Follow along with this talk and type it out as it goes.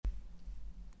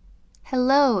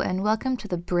Hello, and welcome to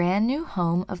the brand new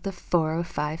home of the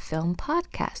 405 Film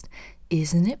Podcast.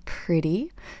 Isn't it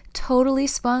pretty? Totally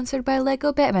sponsored by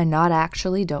Lego Batman. Not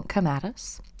actually, don't come at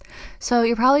us. So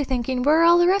you're probably thinking, where are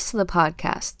all the rest of the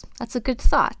podcasts? That's a good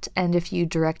thought. And if you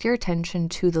direct your attention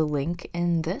to the link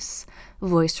in this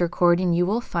voice recording, you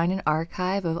will find an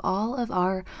archive of all of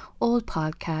our old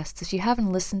podcasts. If you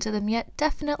haven't listened to them yet,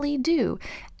 definitely do.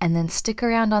 And then stick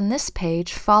around on this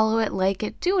page, follow it, like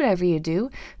it, do whatever you do,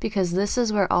 because this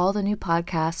is where all the new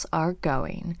podcasts are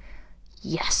going.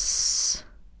 Yes.